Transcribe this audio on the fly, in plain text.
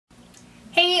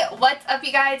Hey, what's up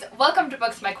you guys? Welcome to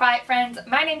Books My Quiet Friends.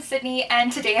 My name's Sydney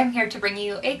and today I'm here to bring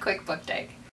you a quick book tag.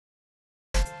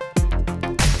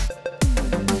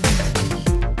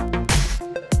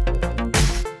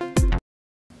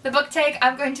 The book tag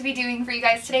I'm going to be doing for you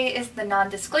guys today is the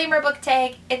non-disclaimer book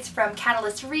tag. It's from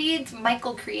Catalyst Reads.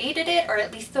 Michael created it, or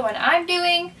at least the one I'm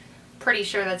doing. Pretty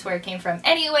sure that's where it came from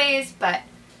anyways, but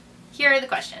here are the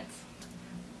questions.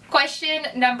 Question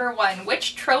number 1.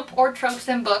 Which trope or tropes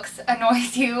in books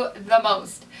annoys you the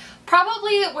most?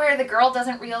 Probably where the girl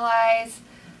doesn't realize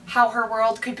how her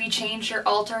world could be changed or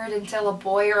altered until a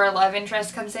boy or a love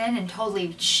interest comes in and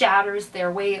totally shatters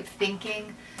their way of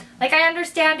thinking. Like, I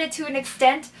understand it to an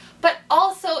extent, but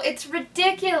also it's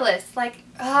ridiculous. Like,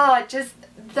 just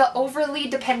the overly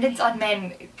dependence on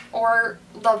men or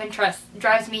love interest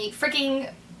drives me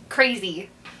freaking crazy.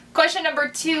 Question number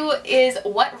 2 is,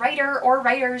 what writer or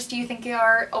writers do you think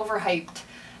are overhyped?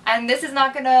 And this is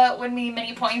not gonna win me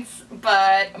many points,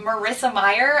 but Marissa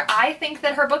Meyer, I think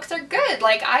that her books are good.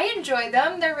 Like, I enjoy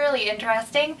them. They're really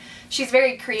interesting. She's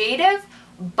very creative,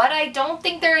 but I don't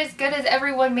think they're as good as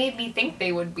everyone made me think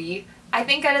they would be. I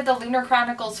think out of the Lunar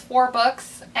Chronicles 4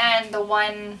 books and the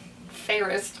one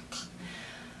Fairest,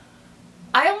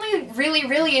 I only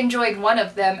really enjoyed one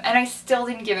of them, and I still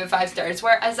didn't give it 5 stars,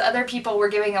 whereas other people were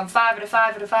giving them 5 out of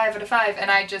 5 out of 5 out of 5, and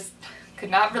I just could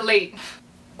not relate.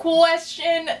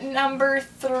 Question number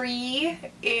 3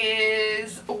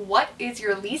 is, what is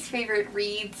your least favorite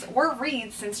reads or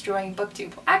reads since joining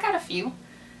BookTube? I got a few.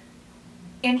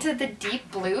 Into the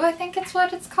Deep Blue, I think it's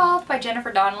what it's called, by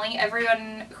Jennifer Donnelly.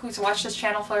 Everyone who's watched this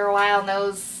channel for a while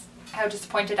knows how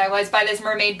disappointed I was by this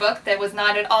mermaid book that was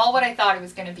not at all what I thought it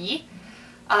was going to be.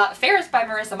 Fairest by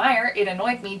Marissa Meyer, it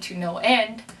annoyed me to no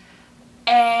end.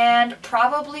 And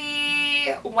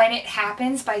probably When It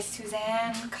Happens by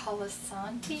Suzanne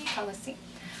Colasanti?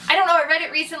 I don't know, I read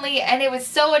it recently and it was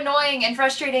so annoying and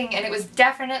frustrating, and it was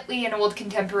definitely an old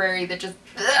contemporary that just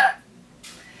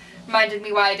reminded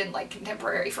me why I didn't like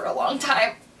contemporary for a long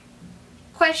time.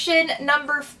 Question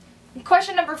number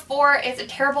 4 is a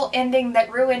terrible ending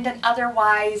that ruined an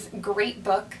otherwise great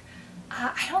book.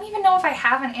 I don't even know if I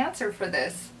have an answer for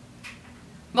this.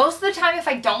 Most of the time, if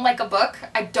I don't like a book,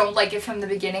 I don't like it from the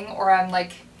beginning, or I'm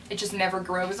like, it just never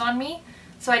grows on me.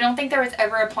 So I don't think there was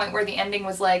ever a point where the ending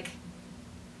was like,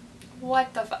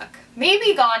 what the fuck?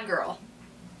 Maybe Gone Girl.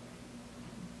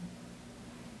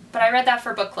 But I read that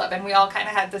for book club and we all kind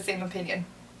of had the same opinion.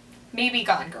 Maybe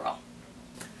Gone Girl.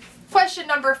 Question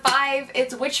number 5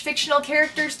 is, which fictional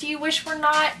characters do you wish were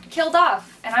not killed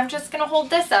off? And I'm just gonna hold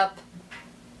this up.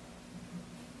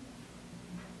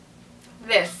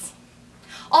 This.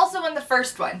 Also in the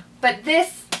first one, but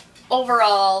this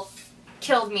overall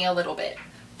killed me a little bit.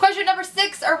 Question number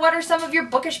 6 are, what are some of your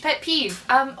bookish pet peeves?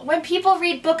 When people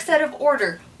read books out of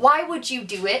order, why would you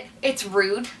do it? It's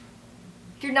rude.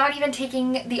 You're not even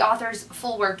taking the author's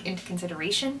full work into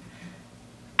consideration.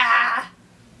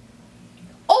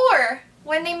 Or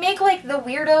when they make like the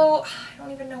weirdo, I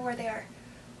don't even know where they are,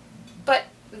 but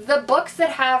the books that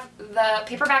have the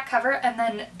paperback cover and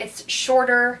then it's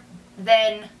shorter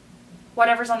than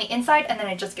whatever's on the inside, and then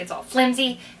it just gets all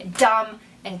flimsy and dumb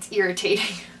and it's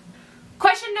irritating.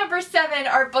 Question number 7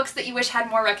 are books that you wish had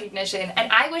more recognition,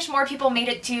 and I wish more people made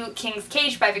it to King's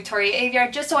Cage by Victoria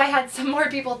Aveyard just so I had some more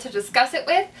people to discuss it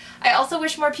with. I also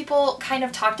wish more people kind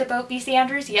of talked about V.C.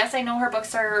 Andrews. Yes, I know her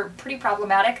books are pretty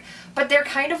problematic, but they're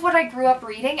kind of what I grew up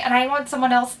reading, and I want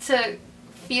someone else to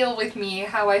feel with me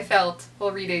how I felt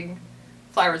while reading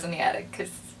Flowers in the Attic, because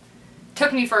it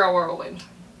took me for a whirlwind.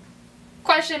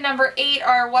 Question number 8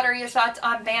 are, what are your thoughts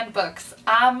on banned books?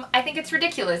 I think it's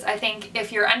ridiculous. I think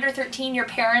if you're under 13, your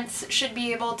parents should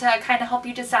be able to kind of help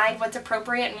you decide what's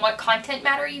appropriate and what content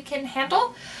matter you can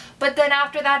handle. But then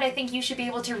after that, I think you should be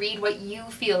able to read what you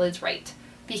feel is right,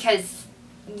 because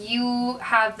you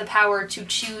have the power to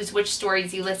choose which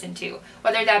stories you listen to,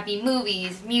 whether that be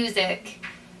movies, music,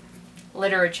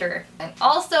 literature. And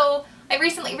also, I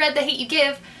recently read The Hate U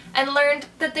Give and learned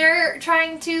that they're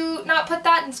trying to not put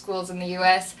that in schools in the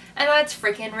US, and that's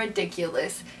freaking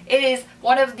ridiculous. It is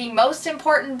one of the most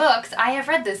important books I have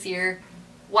read this year.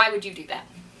 Why would you do that?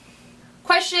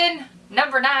 Question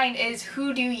number 9 is,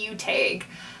 who do you tag?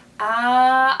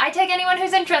 I tag anyone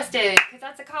who's interested, because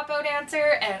that's a cop-out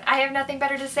answer and I have nothing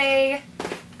better to say.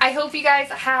 I hope you guys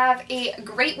have a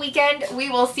great weekend. We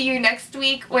will see you next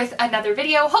week with another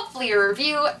video, hopefully a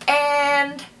review,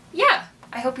 and yeah.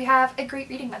 I hope you have a great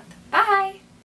reading month. Bye!